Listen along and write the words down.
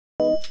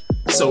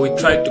So we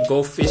tried to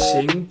go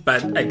fishing,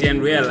 but I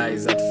didn't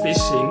realize that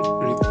fishing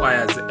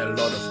requires a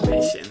lot of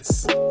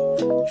patience.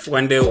 If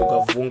one day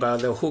ukavunga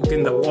the hook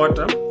in the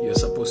water, you're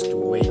supposed to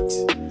wait.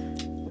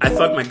 I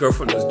thought my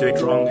girlfriend was doing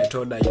it wrong. I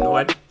told her, you know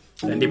what?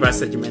 Let me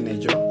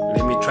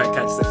try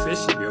catch the fish.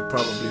 You're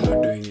probably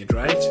not doing it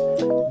right.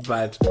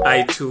 But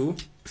I too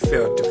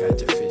failed to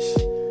catch a fish.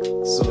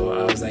 So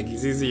I was like,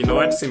 it's easy, you know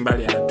what?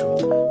 Simbali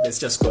Atu. Let's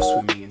just go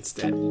swimming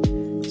instead.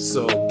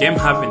 So Game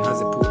Haven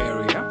has a pool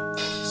area.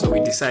 So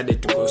we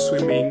decided to go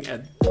swimming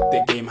at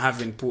the Game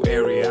Haven pool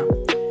area.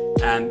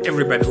 And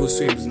everybody who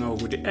swims know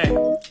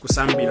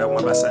kusambila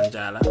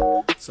mwabasanjala.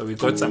 So we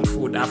got some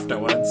food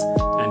afterwards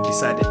and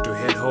decided to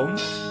head home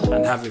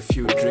and have a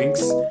few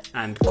drinks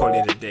and call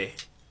it a day.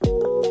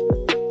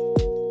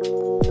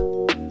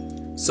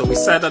 So we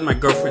sat at my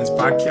girlfriend's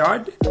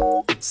backyard.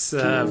 It's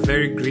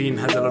very green,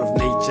 has a lot of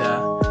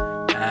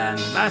nature, and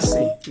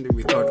basi,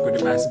 we thought good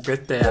about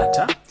birthday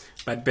ata.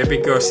 But baby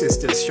girl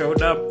sister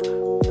showed up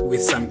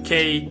with some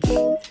cake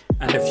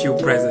and a few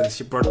presents.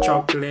 She brought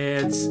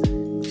chocolates,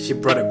 she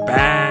brought a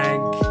bag,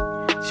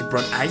 she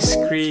brought ice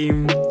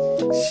cream,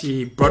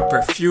 she brought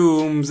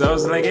perfumes. I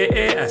was like,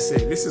 I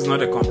said, this is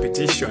not a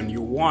competition,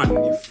 you won.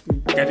 If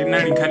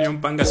Cardinal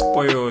Kanyompanga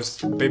spoils,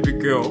 baby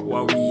girl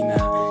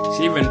wawina.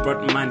 She even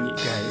brought money,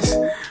 guys.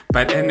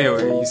 But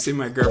anyway, you see,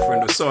 my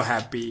girlfriend was so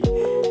happy,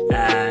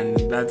 and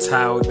that's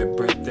how the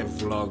birthday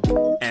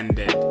vlog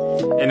ended.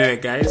 Anyway,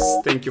 guys,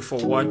 thank you for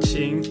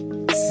watching.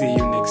 See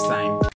you next time.